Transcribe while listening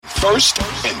First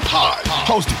and Pod,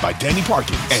 hosted by Danny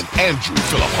Parkins and Andrew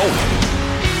Filippone.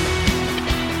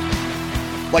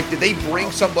 Like, did they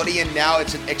bring somebody in now?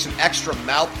 It's an extra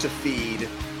mouth to feed,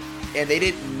 and they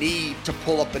didn't need to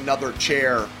pull up another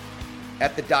chair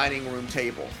at the dining room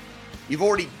table. You've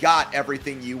already got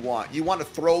everything you want. You want to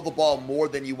throw the ball more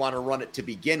than you want to run it to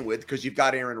begin with because you've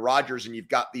got Aaron Rodgers and you've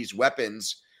got these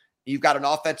weapons. You've got an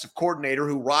offensive coordinator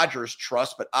who Rodgers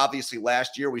trusts, but obviously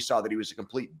last year we saw that he was a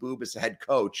complete boob as a head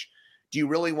coach. Do you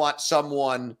really want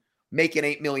someone making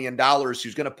 $8 million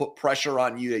who's going to put pressure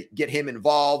on you to get him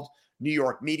involved? New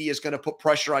York media is going to put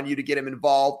pressure on you to get him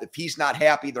involved. If he's not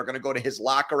happy, they're going to go to his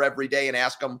locker every day and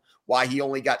ask him why he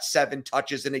only got 7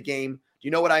 touches in a game. Do you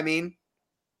know what I mean?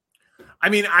 I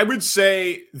mean, I would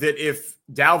say that if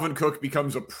Dalvin Cook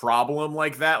becomes a problem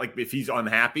like that, like if he's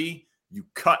unhappy, you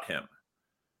cut him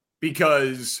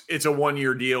because it's a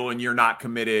 1-year deal and you're not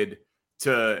committed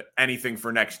to anything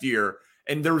for next year.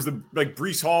 And there was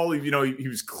Breece Hall, he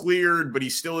was cleared, but he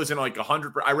still isn't like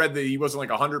 100%. I read that he wasn't like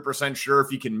 100% sure if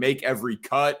he can make every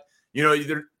cut.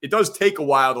 It does take a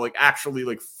while to actually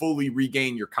fully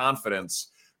regain your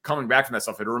confidence coming back from that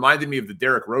stuff. It reminded me of the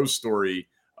Derrick Rose story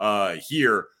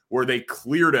here where they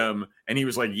cleared him and he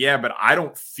was like, yeah, but I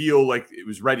don't feel like it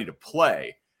was ready to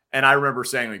play. And I remember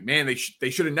saying man, they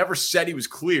should have never said he was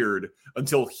cleared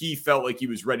until he felt like he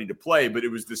was ready to play. But it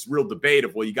was this real debate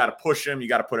of, well, you got to push him. You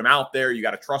got to put him out there. You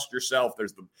got to trust yourself.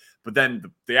 But then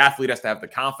the athlete has to have the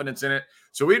confidence in it.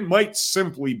 So it might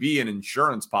simply be an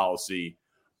insurance policy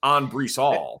on Breece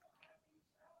Hall.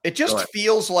 It just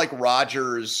feels like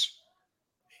Rodgers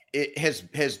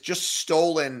has just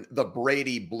stolen the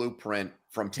Brady blueprint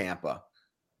from Tampa,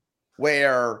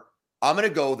 where I'm going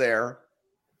to go there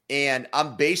and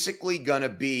I'm basically going to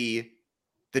be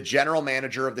the general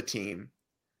manager of the team,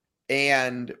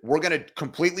 and we're going to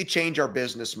completely change our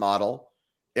business model,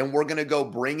 and we're going to go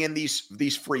bring in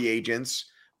these free agents.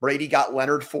 Brady got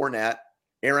Leonard Fournette.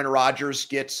 Aaron Rodgers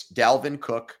gets Dalvin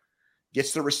Cook,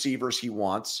 gets the receivers he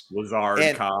wants.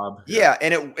 Lazard, Cobb. Yeah,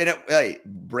 hey,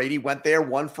 Brady went there,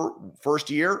 won for first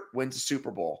year, wins the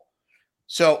Super Bowl.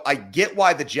 So I get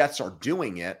why the Jets are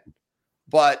doing it,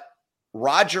 but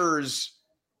Rodgers'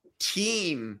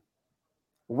 team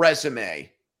resume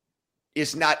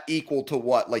is not equal to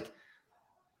what,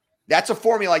 that's a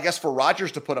formula, I guess, for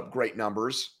Rodgers to put up great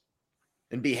numbers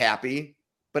and be happy,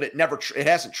 but it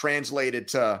hasn't translated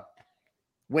to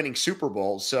winning Super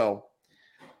Bowls. So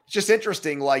it's just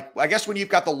interesting. I guess when you've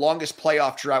got the longest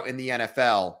playoff drought in the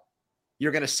NFL,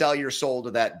 you're going to sell your soul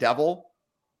to that devil.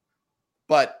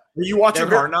 But are you watching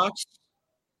Hard Knocks?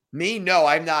 Me? No,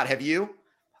 I'm not. Have you?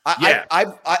 Yeah.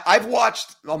 I've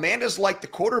watched Amanda's the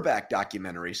quarterback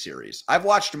documentary series. I've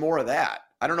watched more of that.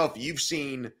 I don't know if you've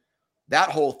seen that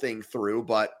whole thing through,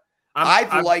 but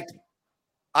I've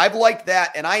liked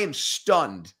that, and I am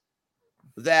stunned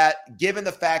that given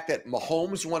the fact that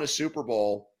Mahomes won a Super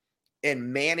Bowl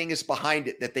and Manning is behind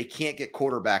it, that they can't get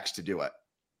quarterbacks to do it.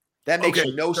 That makes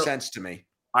no sense to me.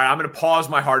 All right, I'm going to pause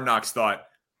my Hard Knocks thought.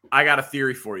 I got a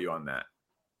theory for you on that.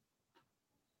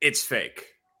 It's fake.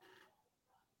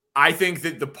 I think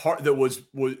that the part that was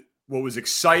what was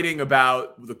exciting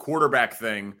about the quarterback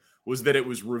thing was that it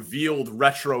was revealed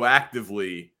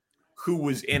retroactively who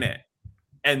was in it.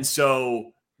 And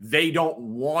so they don't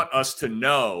want us to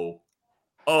know,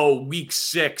 week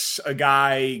 6, a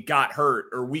guy got hurt,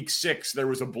 or week 6, there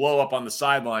was a blow up on the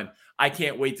sideline. I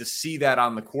can't wait to see that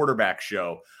on the quarterback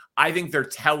show. I think they're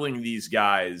telling these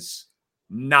guys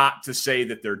not to say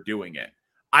that they're doing it.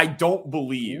 I don't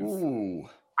believe. Ooh.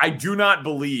 I do not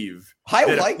believe.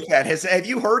 I like that. Have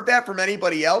you heard that from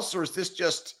anybody else, or is this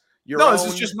just your own? No,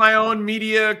 this is just my own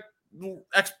media.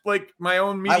 My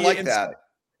own media. I like that.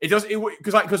 It does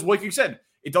because like you said,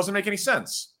 it doesn't make any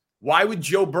sense. Why would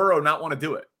Joe Burrow not want to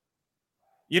do it?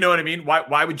 You know what I mean?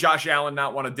 Why would Josh Allen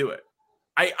not want to do it?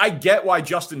 I get why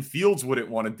Justin Fields wouldn't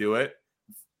want to do it.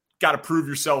 Got to prove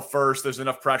yourself first. There's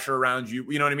enough pressure around you.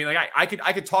 You know what I mean? I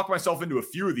could talk myself into a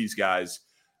few of these guys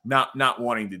not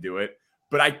wanting to do it.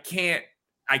 But I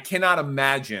cannot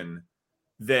imagine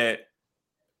that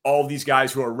all these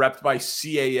guys who are repped by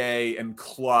CAA and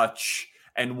Clutch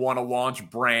and want to launch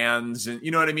brands, and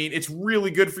you know what I mean? It's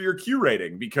really good for your Q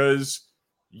rating because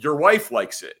your wife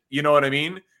likes it. You know what I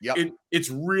mean? Yep. It's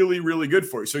really, really good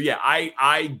for you. So yeah,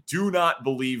 I do not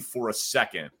believe for a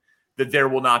second that there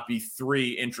will not be 3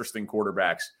 interesting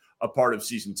quarterbacks a part of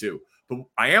season 2. But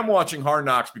I am watching Hard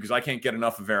Knocks because I can't get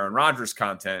enough of Aaron Rodgers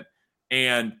content.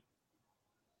 And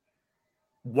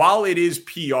while it is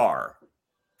PR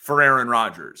for Aaron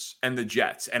Rodgers and the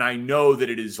Jets, and I know that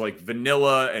it is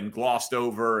vanilla and glossed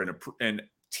over and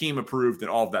team approved and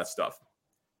all of that stuff,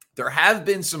 there have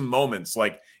been some moments,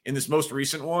 like in this most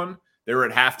recent one, they were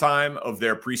at halftime of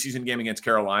their preseason game against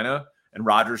Carolina, and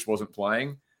Rodgers wasn't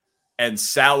playing. And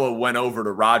Saleh went over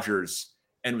to Rodgers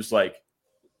and was like,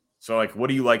 so, like, what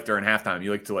do you like during halftime?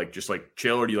 You like to, like, just, like,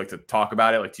 chill, or do you like to talk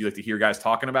about it? Like, do you like to hear guys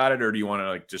talking about it, or do you want to,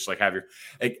 like, just, like, have your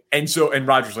 – like, and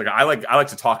Rodgers like, I like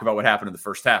to talk about what happened in the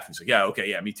first half. He's like, yeah, okay,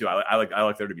 yeah, me too. I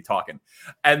like there to be talking.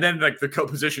 And then, like, the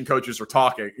position coaches are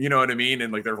talking, you know what I mean?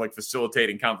 And, like, they're, like,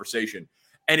 facilitating conversation.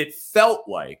 And it felt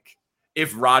like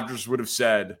if Rodgers would have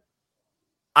said,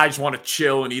 I just want to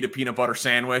chill and eat a peanut butter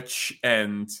sandwich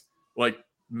and, like,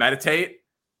 meditate,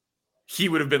 he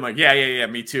would have been like, yeah,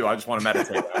 me too. I just want to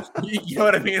meditate. You know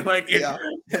what I mean? Like,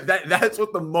 that's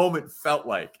what the moment felt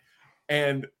like.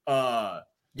 And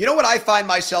you know what I find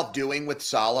myself doing with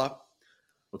Saleh?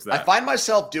 What's that? I find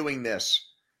myself doing this,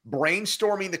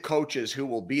 brainstorming the coaches who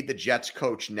will be the Jets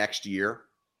coach next year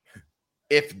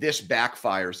if this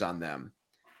backfires on them.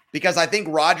 Because I think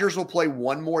Rodgers will play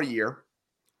one more year.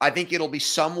 I think it'll be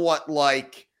somewhat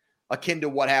like akin to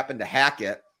what happened to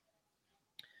Hackett.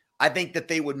 I think that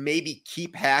they would maybe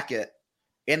keep Hackett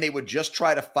and they would just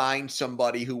try to find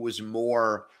somebody who was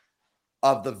more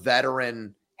of the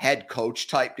veteran head coach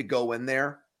type to go in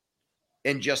there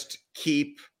and just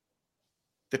keep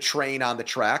the train on the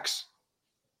tracks.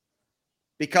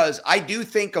 Because I do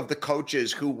think of the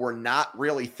coaches who were not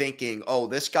really thinking, oh,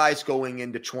 this guy's going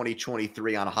into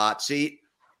 2023 on a hot seat.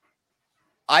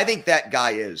 I think that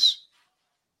guy is.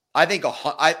 I think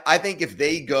if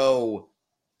they go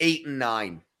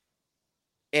 8-9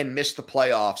 and miss the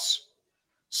playoffs,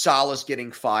 Saleh's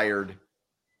getting fired,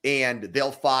 and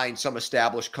they'll find some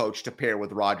established coach to pair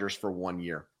with Rodgers for 1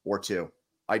 year or two.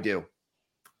 I do.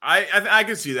 I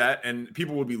can see that, and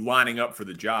people would be lining up for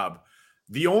the job.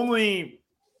 The only,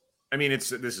 I mean,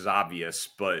 this is obvious,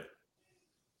 but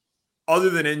other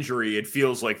than injury, it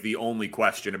feels like the only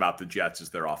question about the Jets is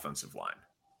their offensive line.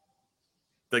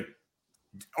 Like,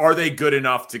 are they good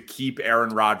enough to keep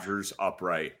Aaron Rodgers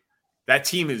upright? That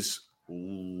team is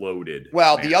loaded.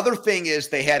 Well, man. The other thing is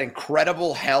they had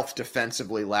incredible health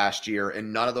defensively last year,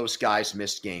 and none of those guys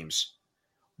missed games.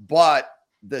 But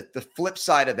the flip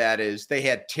side of that is they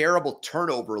had terrible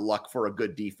turnover luck for a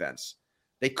good defense.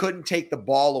 They couldn't take the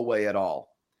ball away at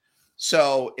all.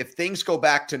 So if things go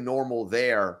back to normal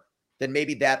there, then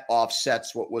maybe that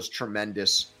offsets what was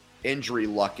tremendous injury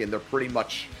luck, and they're pretty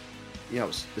much,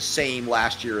 the same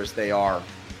last year as they are,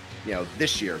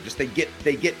 this year. Just they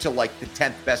get to like the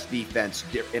 10th best defense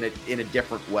in a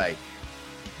different way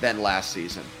than last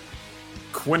season.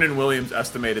 Quinnen Williams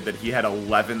estimated that he had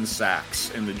 11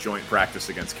 sacks in the joint practice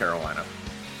against Carolina.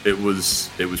 It was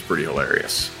pretty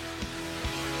hilarious.